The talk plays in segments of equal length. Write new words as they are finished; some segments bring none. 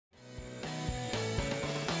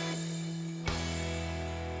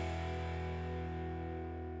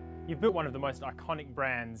You've built one of the most iconic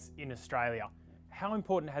brands in Australia. How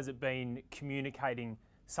important has it been communicating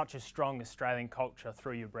such a strong Australian culture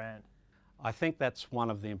through your brand? I think that's one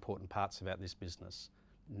of the important parts about this business.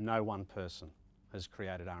 No one person has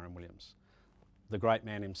created R.M. Williams. The great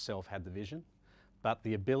man himself had the vision, but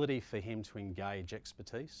the ability for him to engage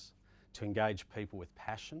expertise, to engage people with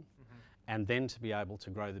passion, and then to be able to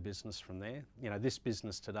grow the business from there. You know, this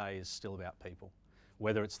business today is still about people.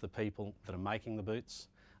 Whether it's the people that are making the boots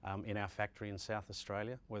in our factory in South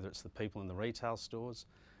Australia, whether it's the people in the retail stores,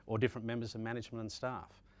 or different members of management and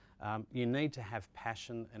staff. You need to have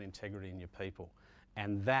passion and integrity in your people.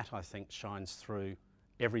 And that, I think, shines through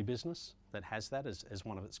every business that has that as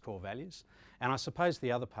one of its core values. And I suppose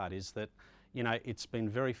the other part is that, you know, it's been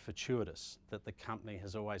very fortuitous that the company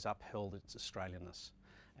has always upheld its Australianness.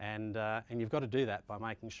 And you've got to do that by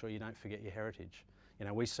making sure you don't forget your heritage. You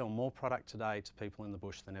know, we sell more product today to people in the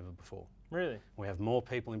bush than ever before. Really? We have more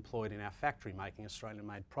people employed in our factory making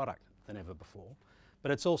Australian-made product than ever before. But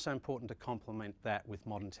it's also important to complement that with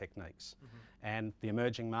modern techniques. And the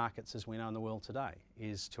emerging markets, as we know in the world today,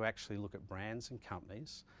 is to actually look at brands and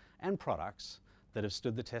companies and products that have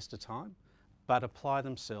stood the test of time, but apply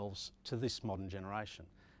themselves to this modern generation.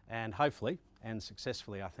 And hopefully, and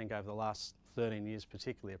successfully, I think over the last 13 years,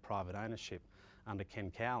 particularly of private ownership under Ken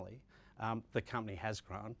Cowley, the company has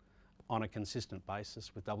grown on a consistent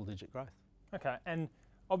basis with double-digit growth. Okay, and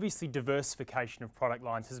obviously diversification of product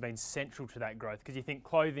lines has been central to that growth, because you think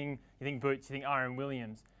clothing, you think boots, you think R.M.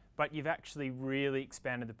 Williams, but you've actually really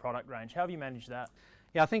expanded the product range. How have you managed that?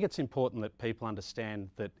 Yeah, I think it's important that people understand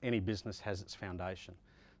that any business has its foundation.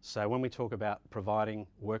 So when we talk about providing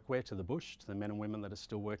workwear to the bush, to the men and women that are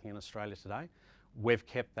still working in Australia today, we've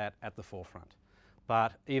kept that at the forefront.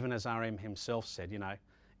 But even as RM himself said, you know,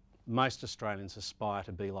 most Australians aspire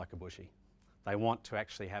to be like a bushie. They want to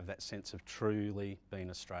actually have that sense of truly being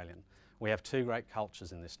Australian. We have two great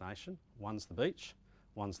cultures in this nation. One's the beach,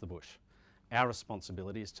 one's the bush. Our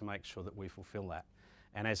responsibility is to make sure that we fulfil that.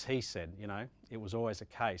 And as he said, you know, it was always a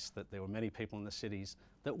case that there were many people in the cities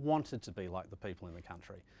that wanted to be like the people in the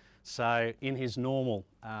country. So in his normal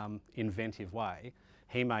inventive way,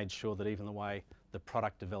 he made sure that even the way the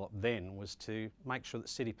product developed then was to make sure that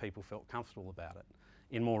city people felt comfortable about it.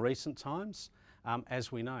 In more recent times,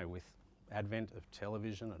 as we know, with advent of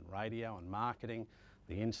television and radio and marketing,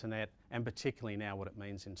 the internet, and particularly now what it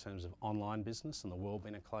means in terms of online business and the world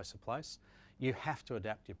being a closer place, you have to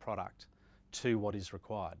adapt your product to what is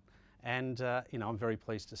required. And you know, I'm very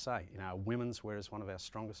pleased to say, you know, women's wear is one of our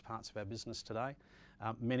strongest parts of our business today.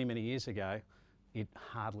 Many, many years ago, it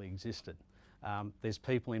hardly existed. There's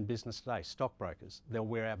people in business today, stockbrokers, they'll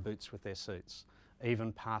wear our boots with their suits.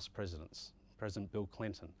 Even past presidents, President Bill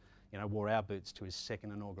Clinton, you know, wore our boots to his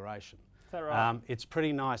second inauguration. Is that right? It's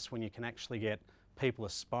pretty nice when you can actually get people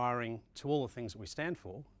aspiring to all the things that we stand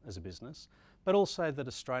for as a business, but also that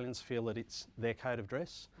Australians feel that it's their code of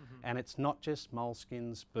dress, and it's not just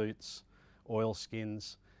moleskins, boots,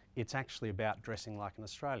 oilskins. It's actually about dressing like an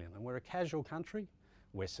Australian. And we're a casual country,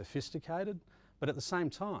 we're sophisticated, but at the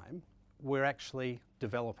same time, we're actually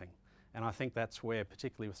developing. And I think that's where,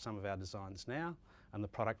 particularly with some of our designs now and the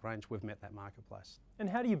product range, we've met that marketplace. And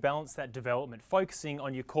how do you balance that development, focusing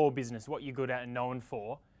on your core business, what you're good at and known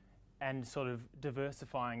for, and sort of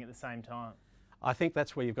diversifying at the same time? I think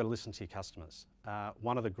that's where you've got to listen to your customers.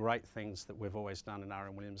 One of the great things that we've always done in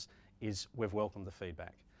R.M. Williams is we've welcomed the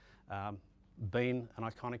feedback. Being an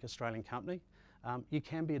iconic Australian company, you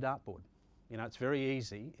can be a dartboard. You know, it's very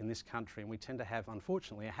easy in this country, and we tend to have,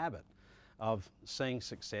 unfortunately, a habit of seeing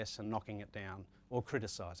success and knocking it down or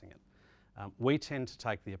criticising it. We tend to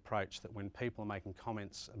take the approach that when people are making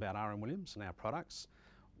comments about R.M. Williams and our products,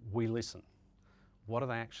 we listen. What are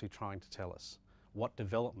they actually trying to tell us? What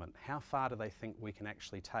development? How far do they think we can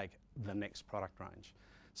actually take the next product range?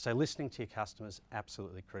 So listening to your customers,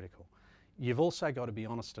 absolutely critical. You've also got to be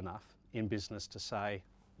honest enough in business to say,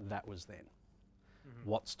 that was then.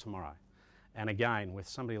 What's tomorrow? And again, with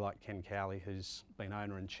somebody like Ken Cowley, who's been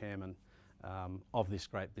owner and chairman of this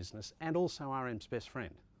great business, and also RM's best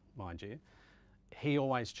friend, mind you, he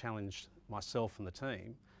always challenged myself and the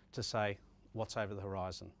team to say, what's over the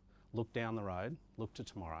horizon? Look down the road, look to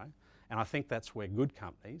tomorrow. And I think that's where good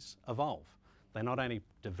companies evolve. They not only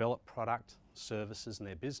develop product, services in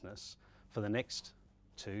their business for the next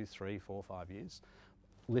 2, 3, 4, 5 years,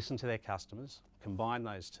 listen to their customers, combine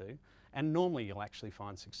those two, and normally you'll actually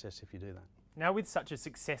find success if you do that. Now, with such a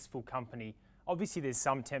successful company, obviously there's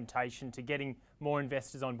some temptation to getting more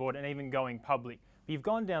investors on board and even going public. But you've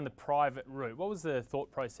gone down the private route. What was the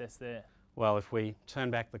thought process there? Well, if we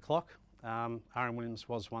turn back the clock, R.M. Williams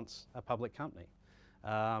was once a public company.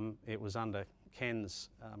 It was under Ken's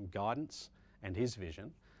guidance and his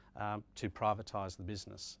vision to privatise the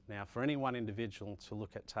business. Now, for any one individual to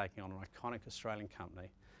look at taking on an iconic Australian company,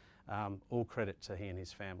 all credit to he and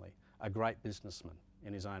his family, a great businessman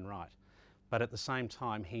in his own right. But at the same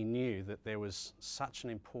time, he knew that there was such an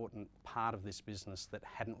important part of this business that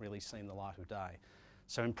hadn't really seen the light of day.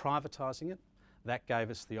 So in privatising it, that gave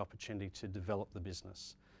us the opportunity to develop the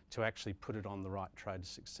business, to actually put it on the right road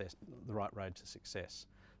to success.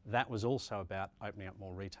 That was also about opening up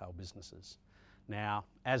more retail businesses. Now,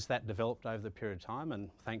 as that developed over the period of time, and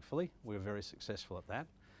thankfully we were very successful at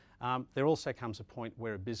that, there also comes a point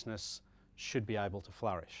where a business should be able to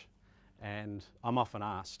flourish. And I'm often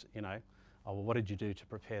asked, you know, oh, well, what did you do to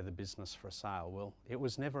prepare the business for a sale? Well, it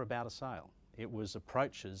was never about a sale. It was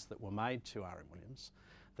approaches that were made to R.M. Williams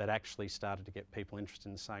that actually started to get people interested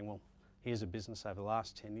in saying, well, here's a business over the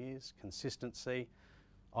last 10 years, consistency,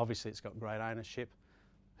 obviously it's got great ownership,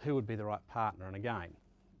 who would be the right partner? And again,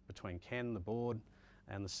 between Ken, the board,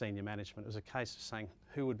 and the senior management, it was a case of saying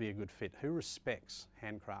who would be a good fit, who respects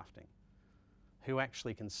handcrafting, who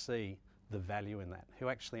actually can see the value in that, who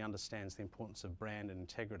actually understands the importance of brand and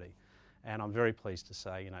integrity. And I'm very pleased to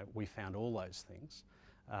say, you know, we found all those things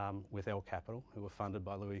with L Capital, who were funded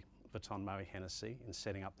by Louis Vuitton Moët Hennessy in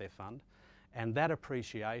setting up their fund. And that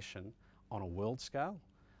appreciation on a world scale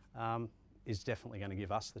is definitely going to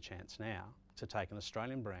give us the chance now to take an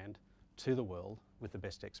Australian brand to the world with the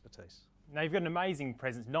best expertise. Now you've got an amazing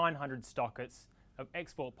presence, 900 stockers, an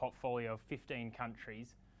export portfolio of 15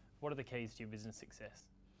 countries. What are the keys to your business success?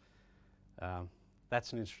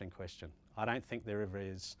 That's an interesting question. I don't think there ever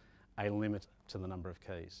is a limit to the number of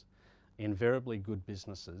keys. Invariably good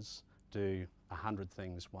businesses do 100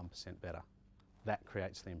 things 1% better. That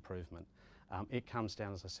creates the improvement. It comes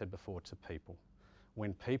down, as I said before, to people.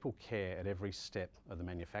 When people care at every step of the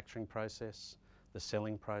manufacturing process, the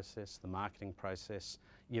selling process, the marketing process,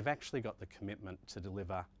 you've actually got the commitment to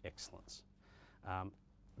deliver excellence.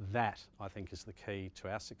 That, I think, is the key to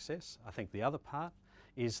our success. I think the other part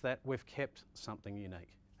is that we've kept something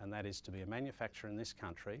unique, and that is to be a manufacturer in this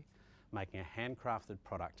country making a handcrafted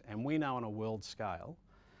product. And we know on a world scale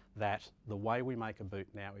that the way we make a boot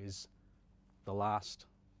now is the last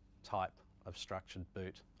type of structured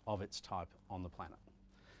boot of its type on the planet.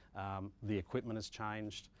 The equipment has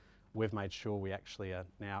changed. We've made sure we actually are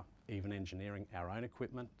now even engineering our own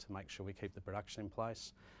equipment to make sure we keep the production in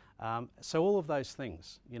place. So all of those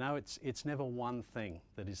things, you know, it's never one thing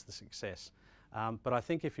that is the success. But I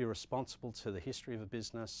think if you're responsible to the history of a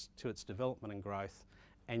business, to its development and growth,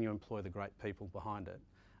 and you employ the great people behind it,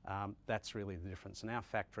 that's really the difference. In our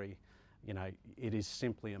factory, you know, it is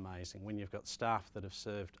simply amazing when you've got staff that have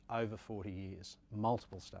served over 40 years,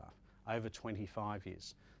 multiple staff, over 25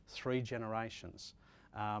 years, 3 generations,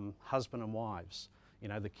 husband and wives. You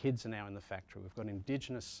know, the kids are now in the factory. We've got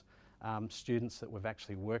Indigenous students that we've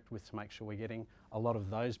actually worked with to make sure we're getting a lot of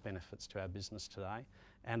those benefits to our business today,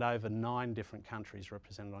 and over 9 different countries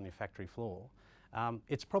represented on your factory floor.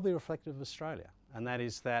 It's probably reflective of Australia, and that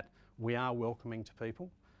is that we are welcoming to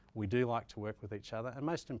people. We do like to work with each other, and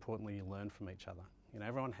most importantly, you learn from each other. You know,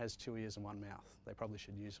 everyone has 2 ears and 1 mouth. They probably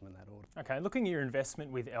should use them in that order. Okay, looking at your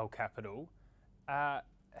investment with L Capital,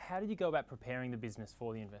 how did you go about preparing the business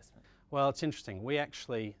for the investment? Well, it's interesting. We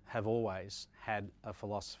actually have always had a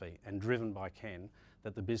philosophy, and driven by Ken,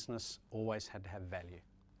 that the business always had to have value.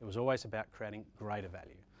 It was always about creating greater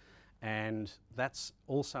value. And that's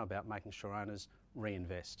also about making sure owners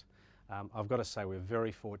reinvest. I've got to say we're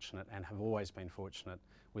very fortunate, and have always been fortunate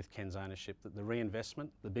with Ken's ownership, that the reinvestment,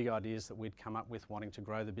 the big ideas that we'd come up with wanting to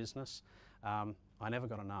grow the business, I never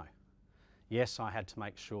got a no. Yes, I had to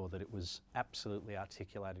make sure that it was absolutely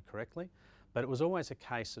articulated correctly, but it was always a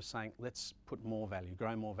case of saying, let's put more value,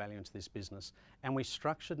 grow more value into this business. And we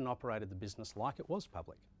structured and operated the business like it was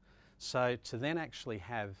public. So to then actually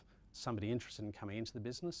have somebody interested in coming into the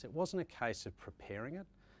business, it wasn't a case of preparing it,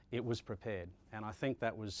 it was prepared. And I think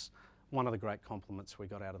that was one of the great compliments we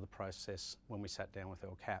got out of the process when we sat down with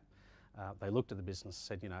L Cap. They looked at the business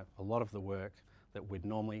and said, you know, a lot of the work that we'd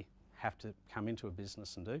normally have to come into a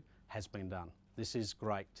business and do has been done. This is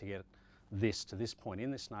great to get this to this point in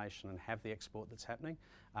this nation and have the export that's happening.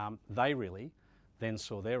 They really then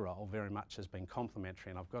saw their role very much as being complementary,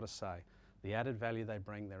 and I've got to say, the added value they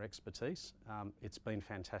bring, their expertise, it's been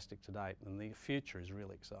fantastic to date, and the future is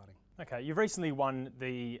really exciting. Okay, you've recently won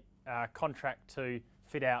the contract to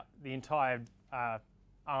fit out the entire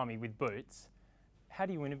army with boots. How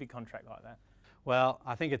do you win a big contract like that? Well,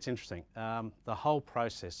 I think it's interesting. The whole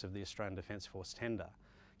process of the Australian Defence Force tender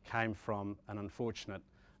came from an unfortunate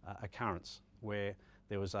occurrence where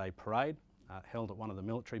there was a parade held at one of the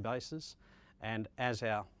military bases, and as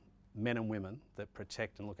our men and women that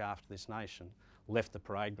protect and look after this nation left the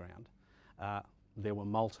parade ground, there were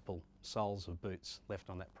multiple soles of boots left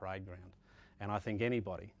on that parade ground. And I think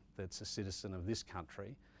anybody that's a citizen of this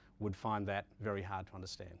country would find that very hard to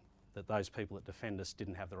understand, that those people that defend us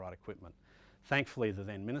didn't have the right equipment. Thankfully, the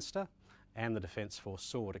then Minister and the Defence Force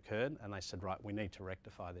saw what occurred and they said, right, we need to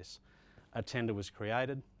rectify this. A tender was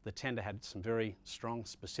created. The tender had some very strong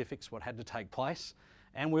specifics what had to take place,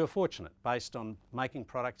 and we were fortunate, based on making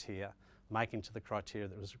product here, making to the criteria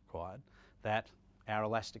that was required, that our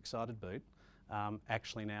elastic-sided boot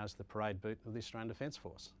actually now is the parade boot of the Australian Defence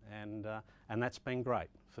Force, and that's been great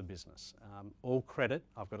for business. All credit,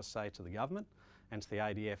 I've got to say, to the government and to the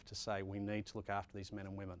ADF to say we need to look after these men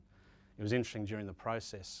and women. It was interesting during the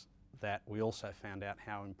process that we also found out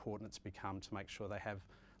how important it's become to make sure they have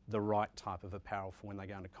the right type of apparel for when they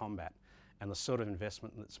go into combat, and the sort of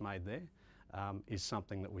investment that's made there is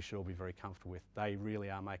something that we should all be very comfortable with. They really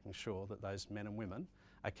are making sure that those men and women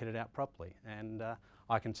are kitted out properly, and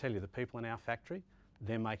I can tell you the people in our factory,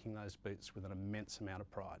 they're making those boots with an immense amount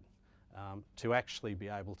of pride. To actually be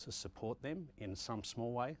able to support them in some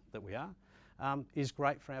small way that we are is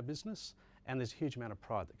great for our business, and there's a huge amount of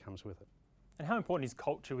pride that comes with it. And how important is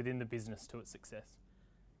culture within the business to its success?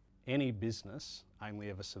 Any business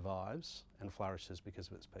only ever survives and flourishes because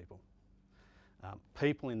of its people.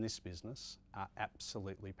 People in this business are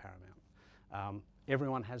absolutely paramount.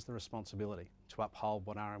 Everyone has the responsibility to uphold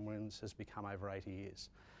what R.M. Williams has become over 80 years,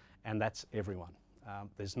 and that's everyone.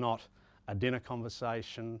 There's not a dinner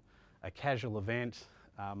conversation, a casual event,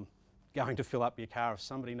 going to fill up your car. If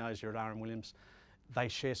somebody knows you're at R.M. Williams, they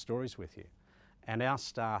share stories with you, and our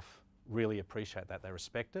staff really appreciate that. They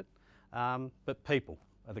respect it, but people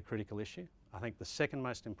are the critical issue. I think the second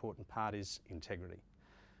most important part is integrity.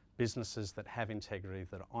 Businesses that have integrity,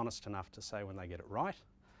 that are honest enough to say when they get it right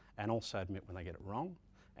and also admit when they get it wrong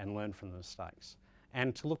and learn from the mistakes.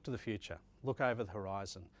 And to look to the future, look over the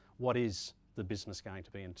horizon. What is the business going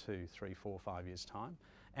to be in 2, 3, 4, 5 years' time?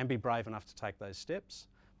 And be brave enough to take those steps,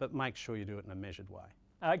 but make sure you do it in a measured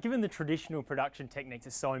way. Given the traditional production techniques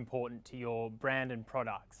are so important to your brand and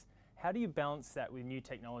products, how do you balance that with new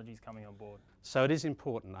technologies coming on board? So it is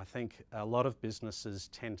important. I think a lot of businesses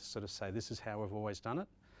tend to sort of say this is how we've always done it,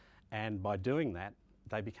 and by doing that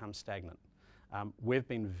they become stagnant. We've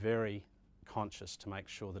been very conscious to make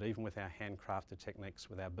sure that even with our handcrafted techniques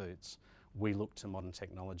with our boots, we look to modern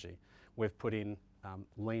technology. We've put in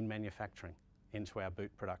lean manufacturing into our boot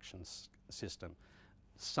production system,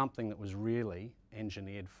 something that was really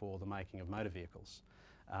engineered for the making of motor vehicles,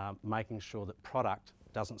 making sure that product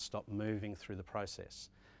doesn't stop moving through the process.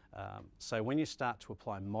 So when you start to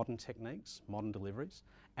apply modern techniques, modern deliveries,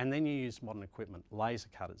 and then you use modern equipment, laser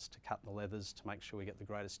cutters to cut the leathers to make sure we get the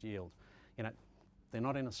greatest yield. You know, they're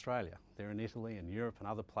not in Australia, they're in Italy and Europe and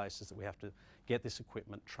other places that we have to get this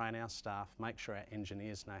equipment, train our staff, make sure our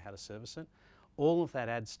engineers know how to service it. All of that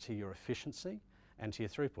adds to your efficiency and to your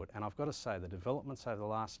throughput. And I've got to say the developments over the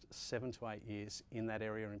last 7 to 8 years in that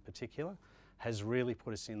area in particular has really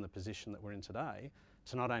put us in the position that we're in today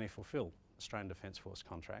to not only fulfil Australian Defence Force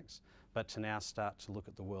contracts, but to now start to look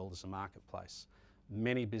at the world as a marketplace.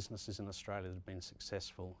 Many businesses in Australia that have been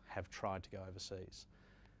successful have tried to go overseas.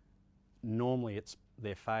 Normally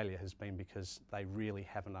their failure has been because they really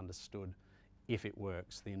haven't understood, if it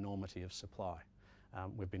works, the enormity of supply.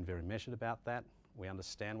 We've been very measured about that. We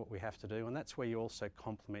understand what we have to do, and that's where you also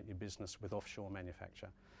complement your business with offshore manufacture.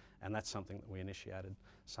 And that's something that we initiated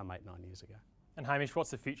some 8, 9 years ago. And Hamish,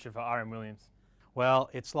 what's the future for R.M. Williams? Well,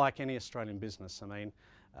 it's like any Australian business. I mean,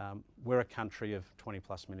 we're a country of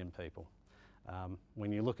 20+ million people.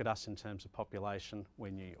 When you look at us in terms of population,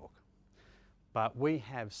 we're New York. But we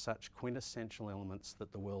have such quintessential elements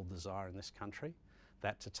that the world desire in this country,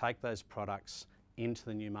 that to take those products into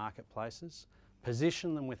the new marketplaces,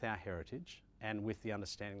 position them with our heritage and with the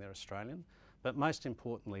understanding they're Australian, but most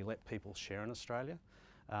importantly, let people share in Australia.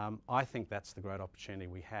 I think that's the great opportunity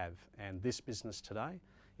we have. And this business today,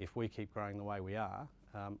 if we keep growing the way we are,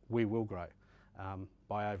 we will grow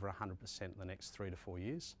by over 100% in the next 3 to 4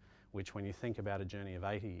 years, which when you think about a journey of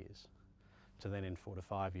 80 years, to then in 4 to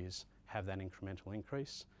 5 years have that incremental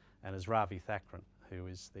increase. And as Ravi Thakran, who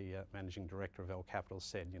is the Managing Director of L Capital,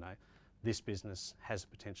 said, you know, this business has the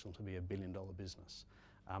potential to be $1 billion business.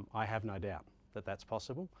 I have no doubt that that's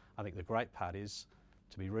possible. I think the great part is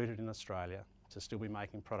to be rooted in Australia, to still be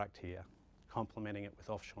making product here, complementing it with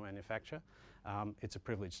offshore manufacture. It's a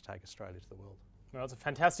privilege to take Australia to the world. Well, it's a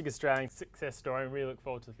fantastic Australian success story and really look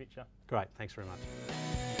forward to the future. Great, thanks very much.